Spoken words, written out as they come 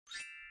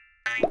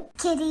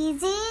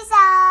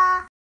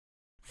Kiddyzuzaa!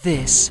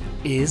 This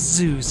is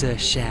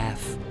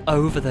Zuzaachef.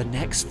 Over the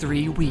next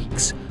 3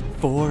 weeks,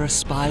 4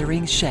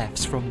 aspiring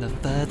chefs from the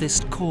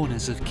furthest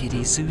corners of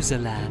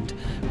Kiddyzuzaa land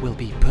will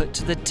be put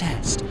to the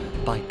test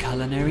by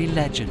culinary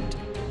legend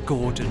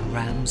Gordon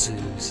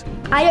Ramsay's.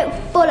 I don't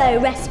follow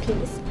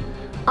recipes.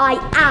 I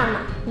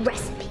am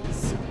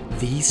recipes.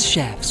 These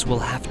chefs will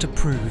have to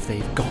prove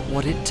they've got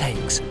what it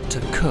takes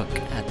to cook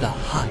at the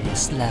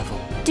highest level.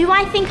 Do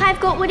I think I've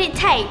got what it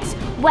takes?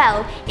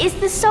 Well, is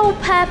the sole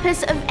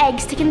purpose of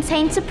eggs to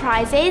contain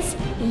surprises?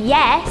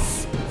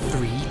 Yes.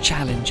 3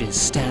 challenges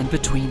stand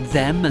between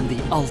them and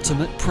the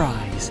ultimate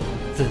prize,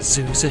 the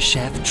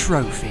Zuzaachef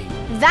trophy.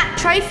 That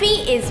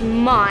trophy is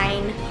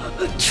mine.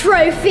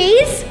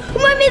 Trophies?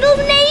 My middle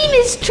name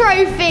is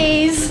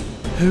Trophies!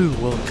 Who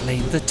will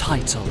claim the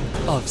title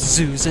of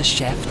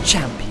Zuzaachef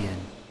champion?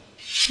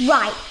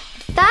 Right,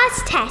 the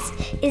first test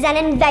is an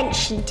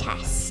invention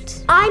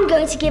test. I'm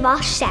going to give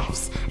our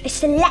chefs a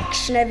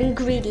selection of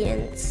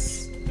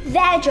ingredients.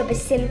 Their job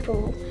is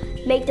simple: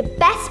 make the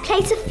best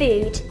plate of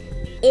food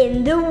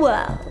in the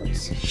world.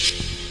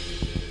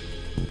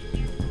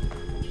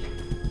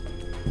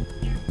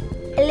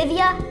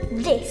 Olivia,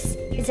 this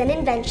is an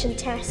invention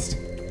test.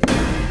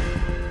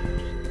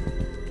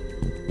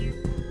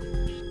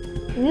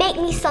 Make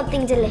me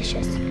something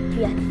delicious.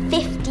 You have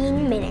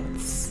 15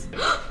 minutes.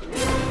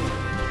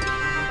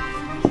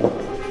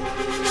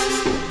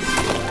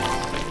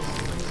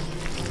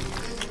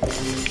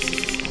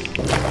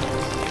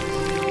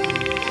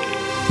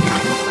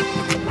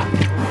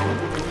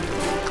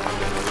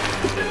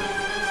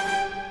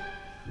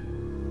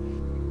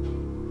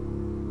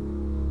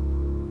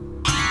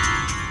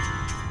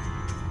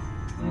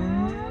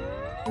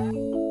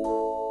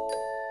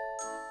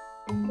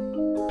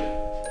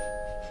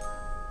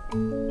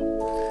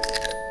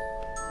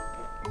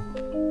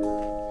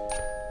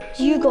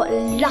 You got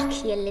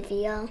lucky,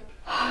 Olivia.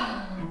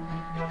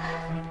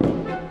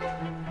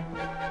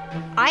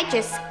 I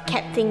just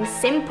kept things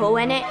simple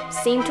and it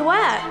seemed to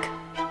work.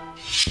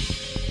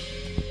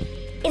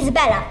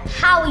 Isabella,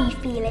 how are you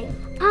feeling?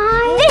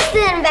 This is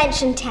an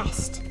invention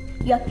test.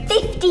 You have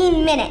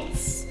 15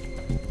 minutes.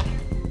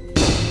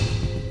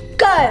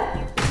 Go!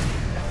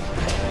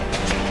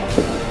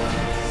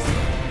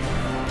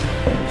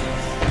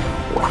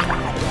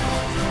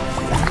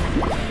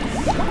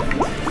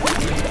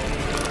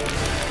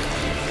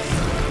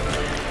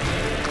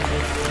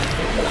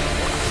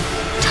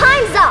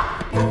 Time's up!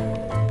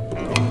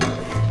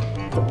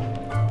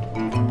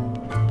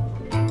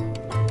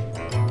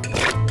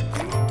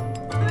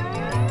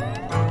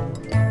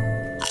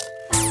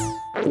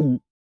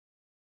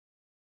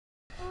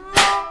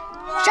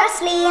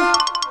 Just leave.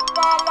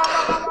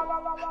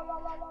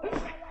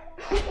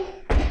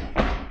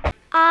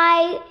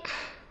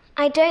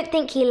 I don't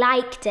think he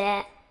liked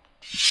it.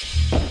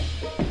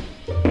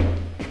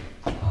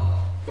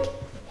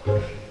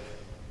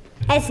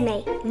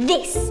 Esme,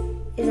 this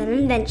is an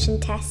invention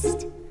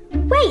test.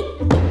 Wait,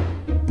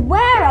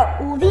 where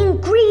are all the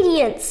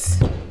ingredients?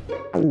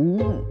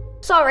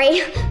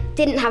 Sorry,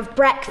 didn't have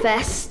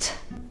breakfast.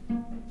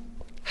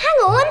 Hang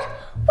on,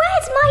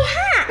 where's my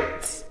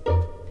hat?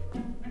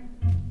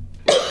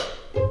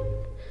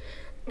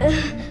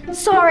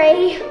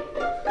 Sorry.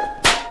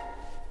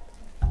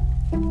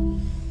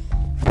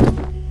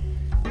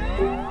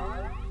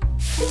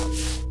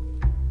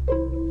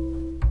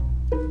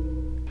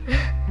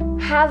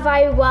 Have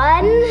I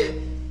won?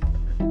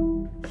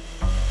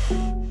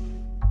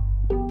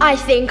 I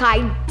think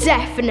I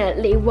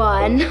definitely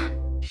won.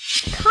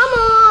 Come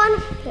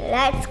on,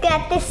 let's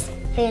get this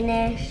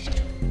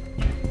finished.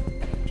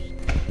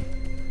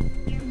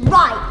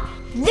 Right,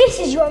 this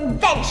is your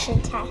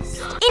invention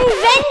test.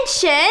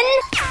 Invention?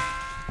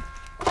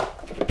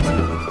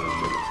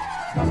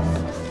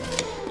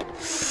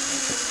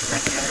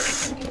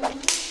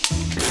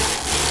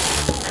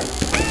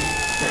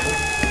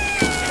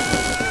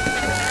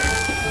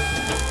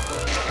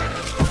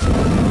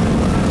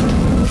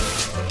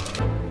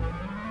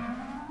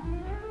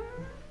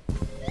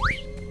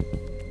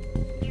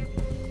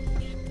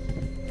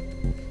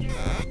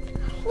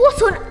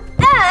 What on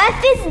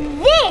earth is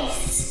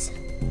this?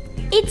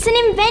 It's an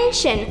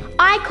invention.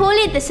 I call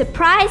it the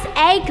surprise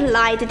egg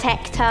lie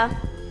detector.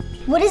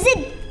 What does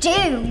it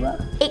do?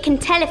 It can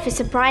tell if a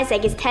surprise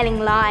egg is telling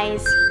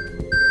lies.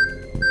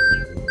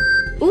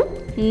 Ooh,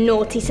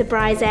 naughty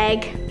surprise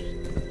egg.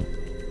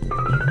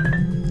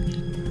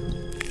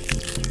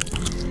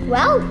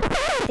 Well,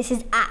 this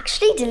is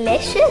actually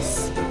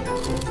delicious.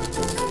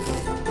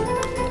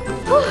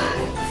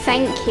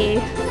 Thank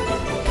you.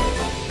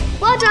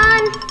 Well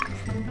done.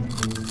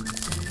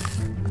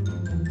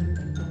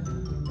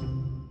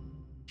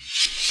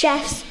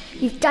 Chefs,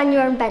 you've done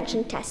your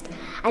invention test,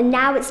 and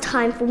now it's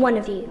time for one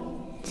of you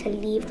to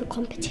leave the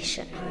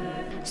competition.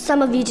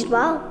 Some of you did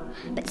well,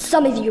 but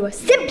some of you are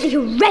simply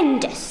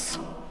horrendous.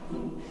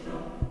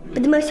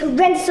 But the most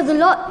horrendous of the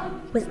lot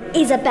was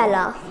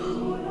Isabella.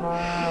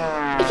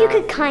 If you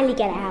could kindly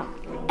get out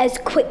as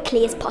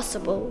quickly as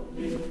possible.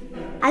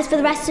 As for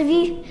the rest of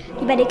you,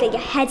 you better get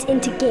your heads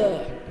into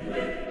gear.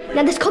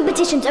 Now this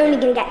competition's only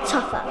going to get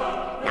tougher.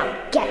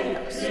 Now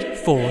get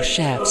lost. 4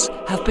 chefs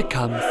have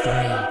become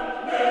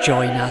 3.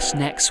 Join us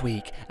next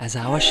week as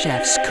our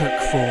chefs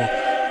cook for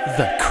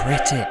the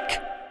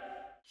critic.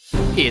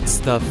 It's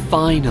the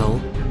final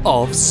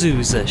of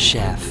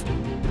Zuzaachef,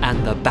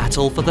 and the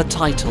battle for the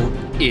title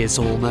is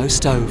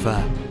almost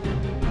over.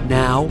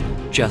 Now,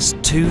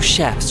 just 2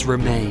 chefs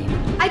remain.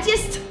 I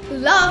just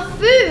love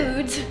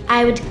food.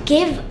 I would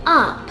give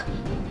up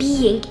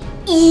being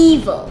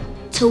evil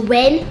to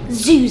win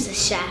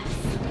Zuzaachef.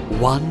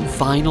 One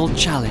final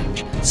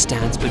challenge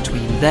stands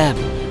between them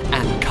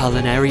and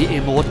culinary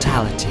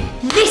immortality.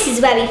 This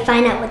is where we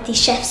find out what these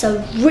chefs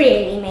are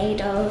really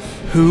made of.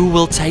 Who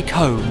will take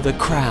home the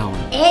crown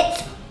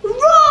It's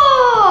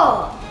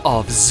raw!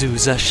 of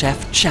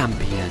Zuzaachef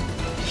champion?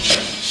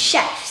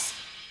 Chefs,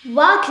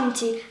 welcome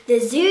to the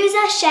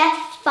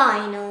Zuzaachef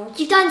final.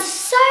 You've done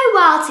so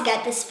well to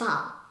get this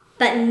far,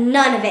 but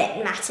none of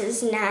it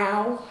matters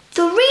now.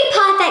 3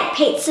 perfect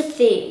plates of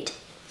food,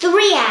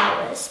 3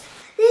 hours.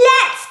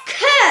 Let's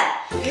cook!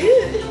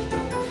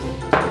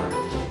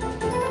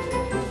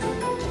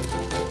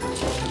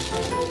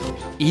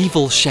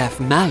 Evil chef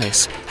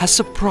Malice has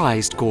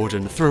surprised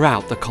Gordon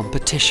throughout the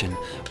competition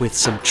with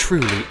some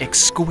truly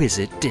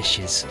exquisite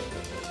dishes.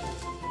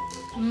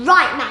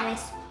 Right,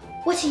 Malice,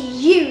 what are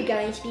you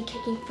going to be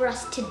cooking for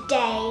us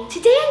today?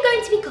 Today I'm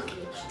going to be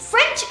cooking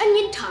French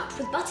onion tart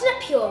with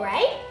butternut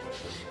puree,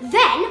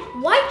 then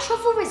white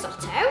truffle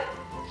risotto,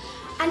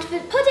 and for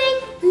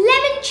pudding,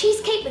 lemon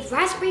cheesecake with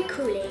raspberry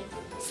coulis.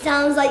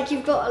 Sounds like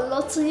you've got a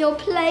lot on your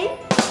plate.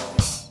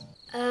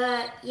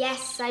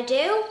 Yes, I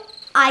do.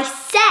 I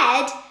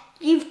said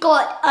you've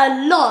got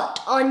a lot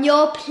on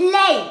your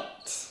plate.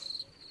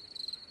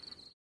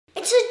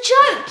 It's a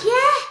joke,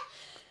 yeah?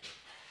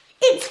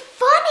 It's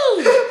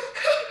funny.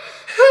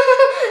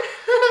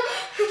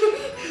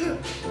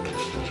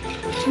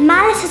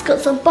 Malice has got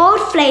some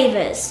bold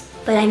flavours,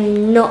 but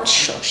I'm not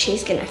sure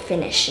she's going to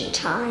finish in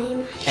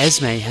time.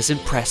 Esme has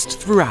impressed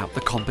throughout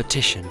the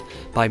competition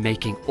by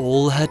making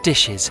all her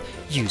dishes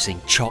using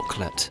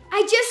chocolate.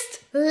 I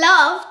just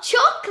love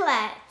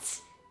chocolate.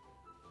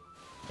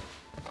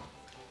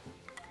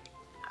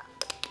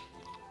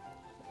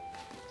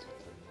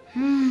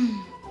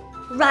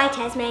 Right,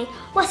 Esme,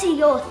 what are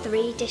your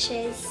 3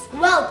 dishes?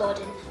 Well,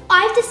 Gordon,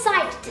 I've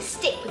decided to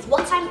stick with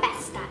what I'm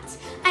best at,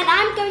 and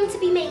I'm going to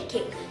be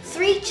making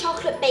 3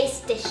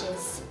 chocolate-based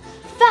dishes.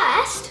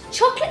 First,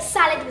 chocolate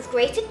salad with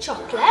grated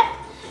chocolate,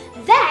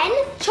 then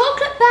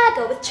chocolate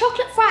burger with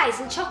chocolate fries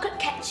and chocolate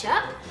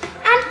ketchup,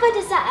 and for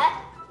dessert,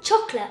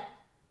 chocolate.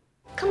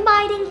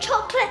 Combining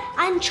chocolate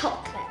and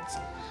chocolate.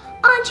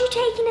 Aren't you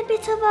taking a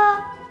bit of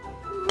a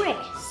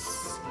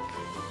risk?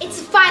 It's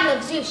the final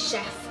of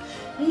Zuzaachef.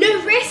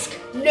 No risk,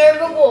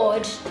 no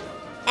reward.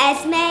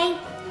 Esme,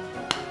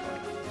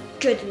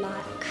 good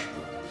luck.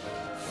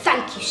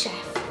 Thank you,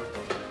 Chef.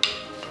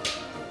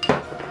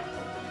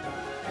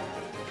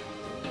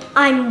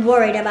 I'm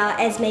worried about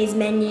Esme's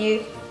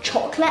menu.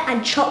 Chocolate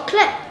and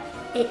chocolate?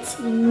 It's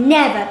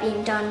never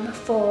been done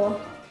before.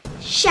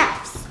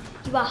 Chefs,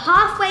 you are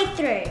halfway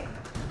through.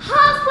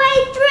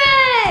 Halfway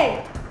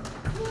through!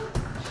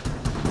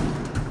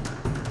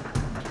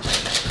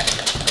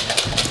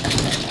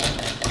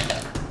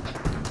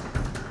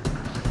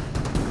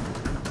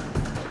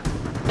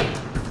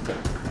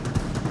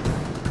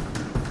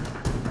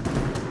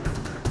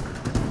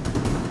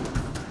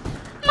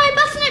 My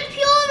butternut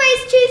puree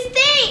is too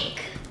thick.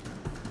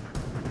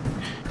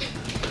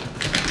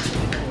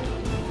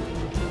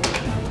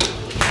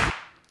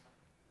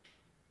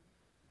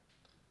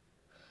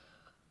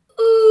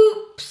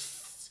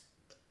 Oops.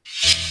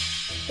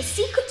 The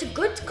secret to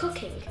good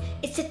cooking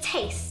is to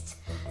taste.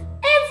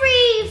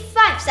 Every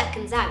 5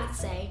 seconds, I would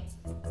say.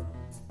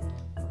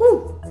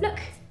 Ooh, look.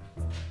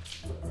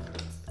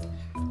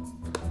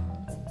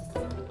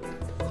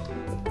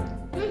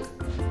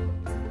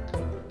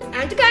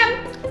 And again.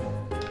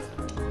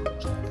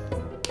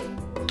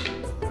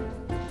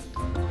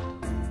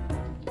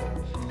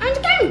 And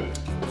again.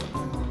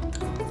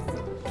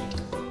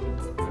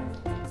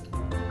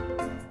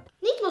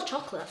 Need more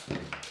chocolate.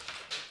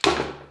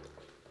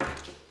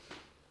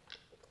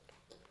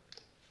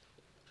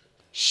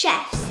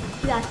 Chefs,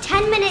 you have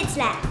 10 minutes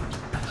left.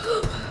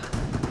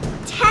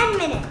 10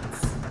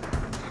 minutes.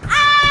 Ah!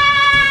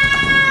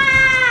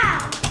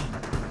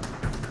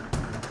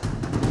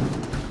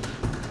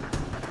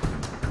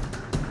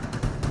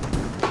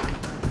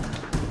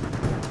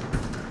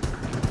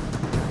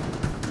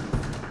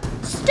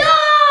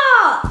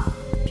 Stop!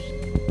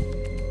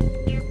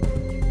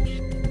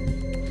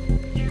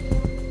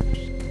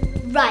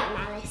 Right,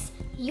 Malice,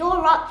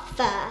 you're up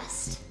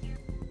first.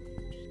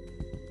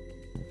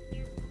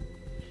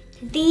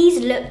 These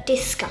look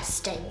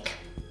disgusting.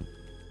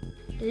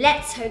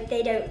 Let's hope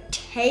they don't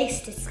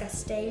taste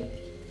disgusting.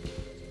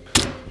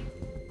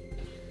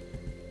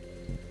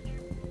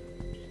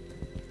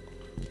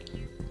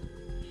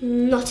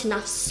 Not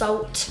enough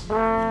salt.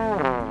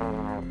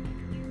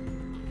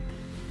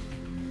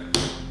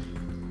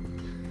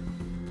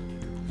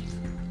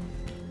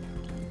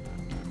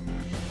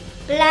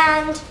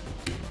 Bland.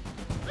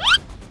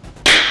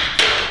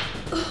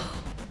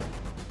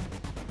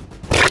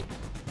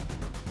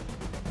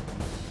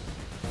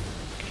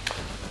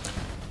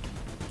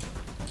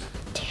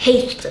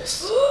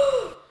 Tasteless.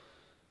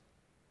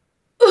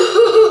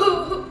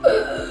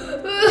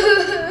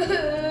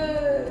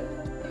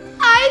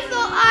 I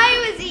thought I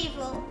was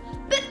evil,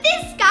 but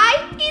this guy,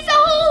 he's a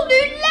whole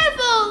new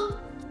level.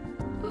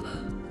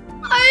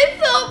 I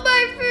thought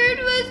my food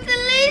was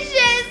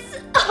delicious.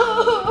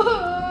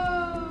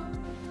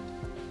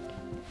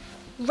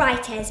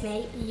 Right,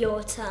 Esme,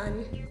 your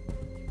turn.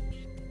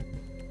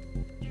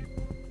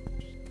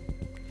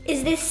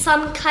 Is this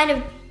some kind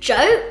of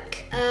joke?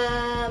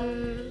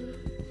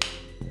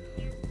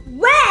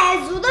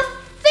 Where's all the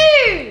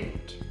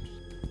food?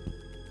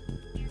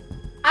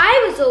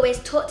 I was always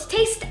taught to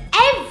taste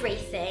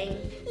everything.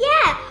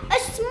 Yeah, a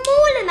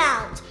small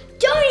amount.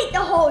 Don't eat the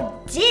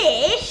whole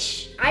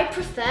dish. I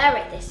prefer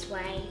it this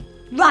way.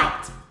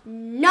 Right,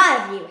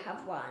 none of you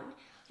have won.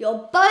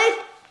 You're both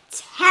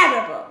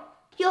terrible.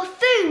 Your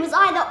food was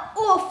either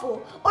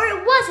awful or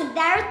it wasn't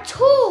there at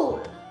all.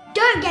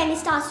 Don't get me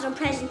started on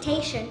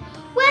presentation.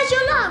 Where's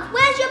your love?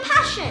 Where's your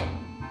passion?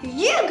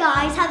 You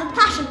guys have the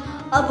passion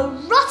of a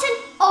rotten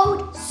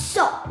old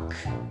sock.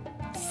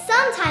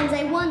 Sometimes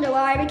I wonder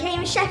why I became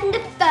a chef in the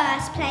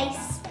first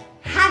place,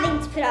 having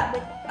to put up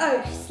with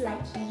oafs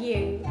like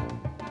you.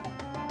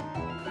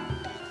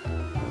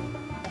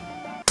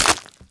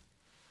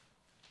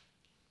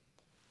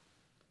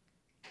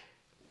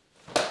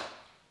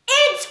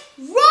 It's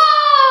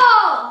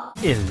raw!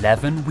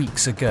 11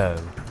 weeks ago,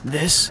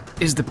 This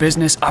is the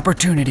business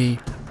opportunity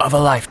of a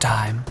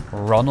lifetime.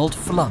 Ronald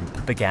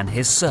Flump began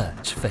his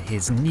search for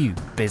his new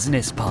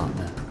business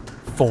partner.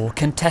 4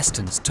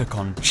 contestants took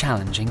on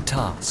challenging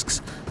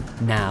tasks.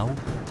 Now,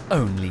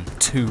 only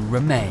 2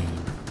 remain.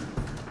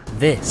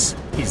 This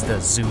is the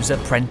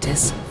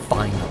Zuzaapprentice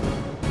Final.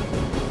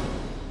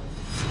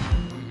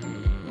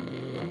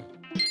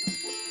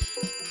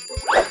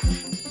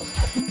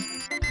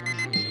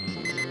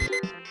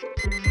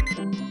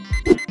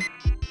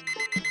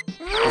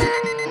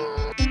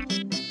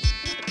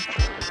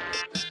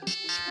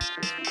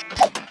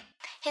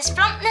 His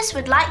Flumpness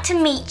would like to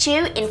meet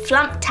you in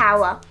Flump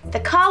Tower. The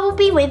car will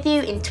be with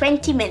you in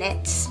 20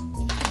 minutes.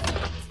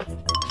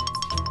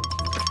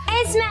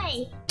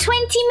 Esme,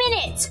 20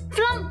 minutes,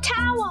 Flump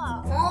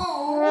Tower.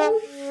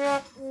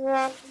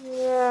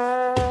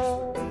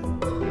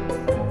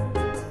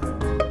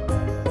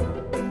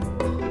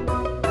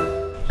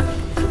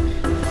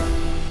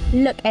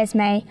 Look, Esme,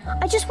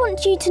 I just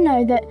want you to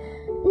know that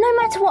no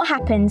matter what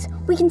happens,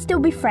 we can still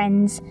be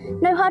friends.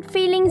 No hard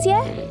feelings,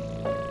 yeah?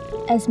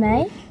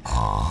 Esme?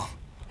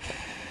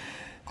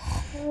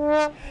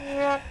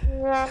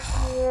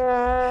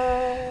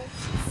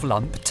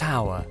 Flump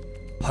Tower,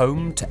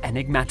 home to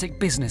enigmatic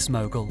business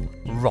mogul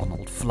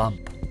Ronald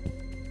Flump.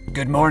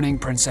 Good morning,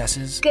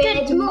 princesses.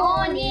 Good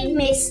morning,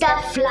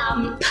 Mr.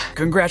 Flump.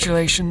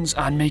 Congratulations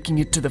on making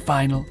it to the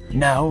final.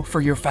 Now,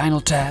 for your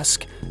final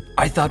task,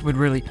 I thought would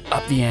really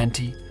up the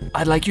ante.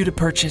 I'd like you to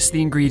purchase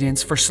the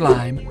ingredients for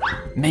slime,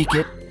 make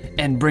it,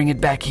 and bring it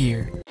back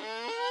here.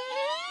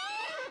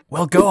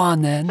 Well, go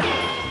on then.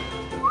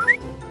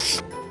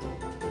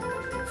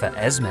 For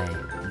Esme,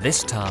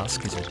 this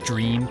task is a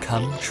dream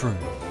come true.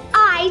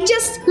 I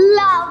just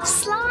love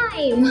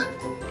slime.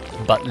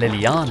 But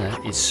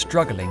Liliana is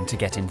struggling to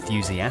get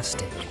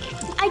enthusiastic.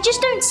 I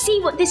just don't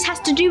see what this has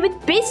to do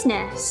with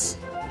business.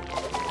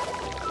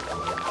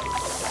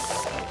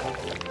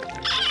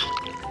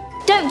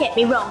 Don't get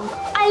me wrong,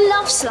 I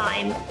love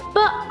slime,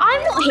 but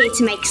I'm not here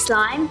to make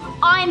slime.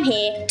 I'm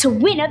here to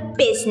win a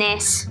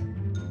business.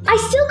 I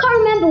still can't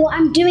remember what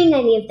I'm doing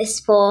any of this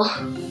for.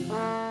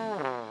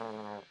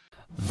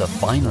 The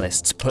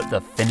finalists put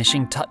the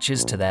finishing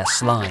touches to their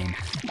slime,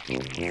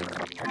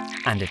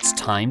 and it's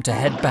time to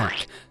head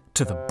back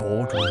to the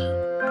boardroom.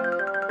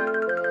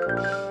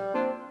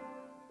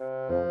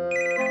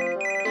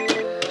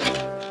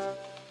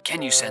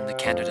 Can you send the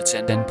candidates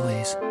in then,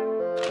 please?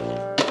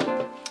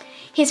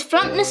 His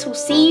Flumpness will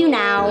see you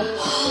now.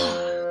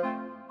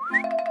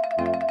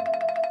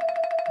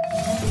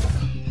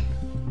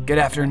 Good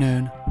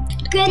afternoon.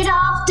 Good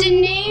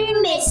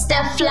afternoon,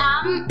 Mr.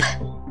 Flump.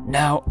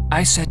 Now,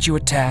 I set you a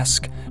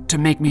task to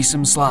make me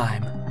some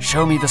slime.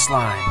 Show me the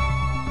slime.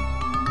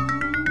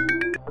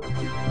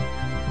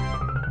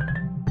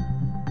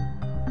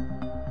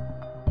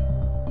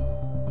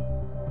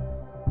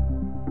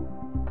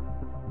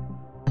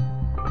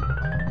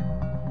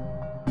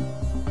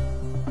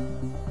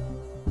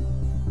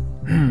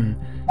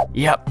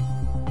 Yep.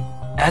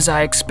 As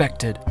I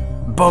expected.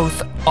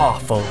 Both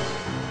awful.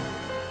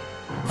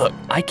 Look,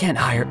 I can't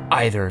hire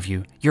either of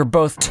you. You're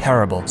both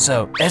terrible.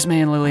 So, Esme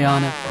and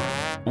Liliana,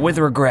 with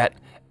regret,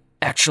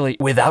 actually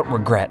without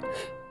regret,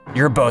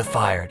 you're both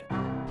fired.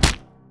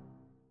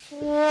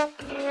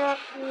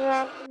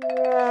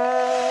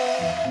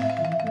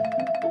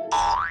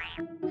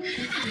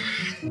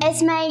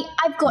 Esme,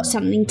 I've got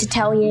something to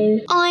tell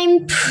you.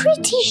 I'm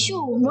pretty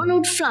sure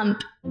Ronald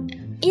Flump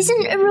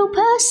isn't a real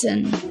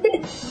person.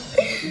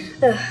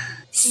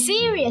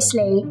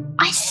 Seriously,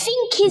 I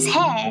think his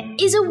hair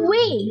is a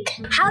wig.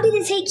 How did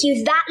it take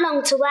you that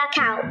long to work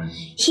out?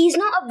 He's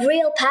not a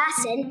real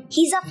person,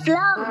 he's a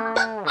flump.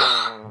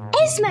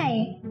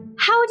 Esme,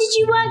 how did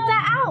you work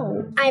that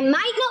out? I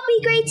might not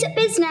be great at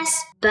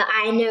business, but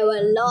I know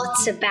a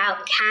lot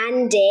about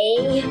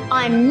candy.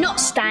 I'm not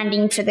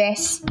standing for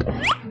this.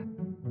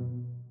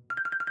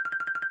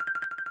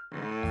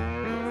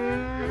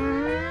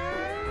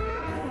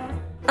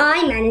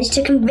 I managed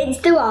to convince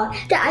the world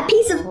that a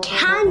piece of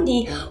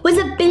candy was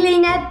a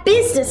billionaire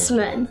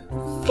businessman.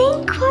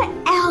 Think what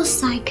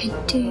else I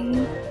could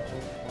do.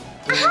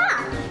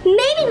 Aha!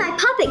 Maybe my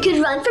puppet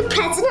could run for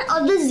president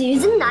of the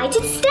Zoo's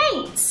United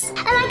States.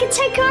 And I could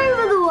take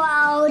over the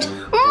world.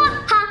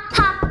 Ha ha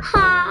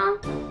ha.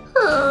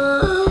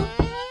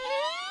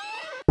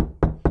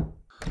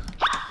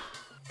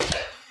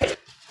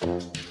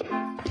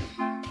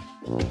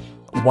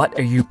 What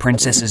are you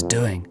princesses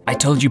doing? I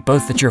told you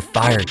both that you're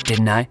fired,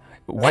 didn't I?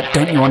 What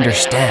don't you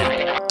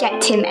understand?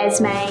 Get him,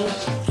 Esme. Esme,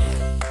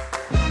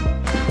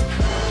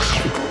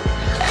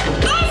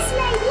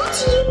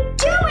 what are you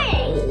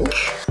doing?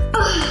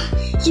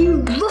 Ugh,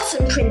 you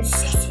rotten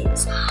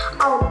princesses.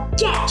 I'll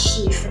get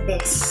you for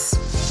this.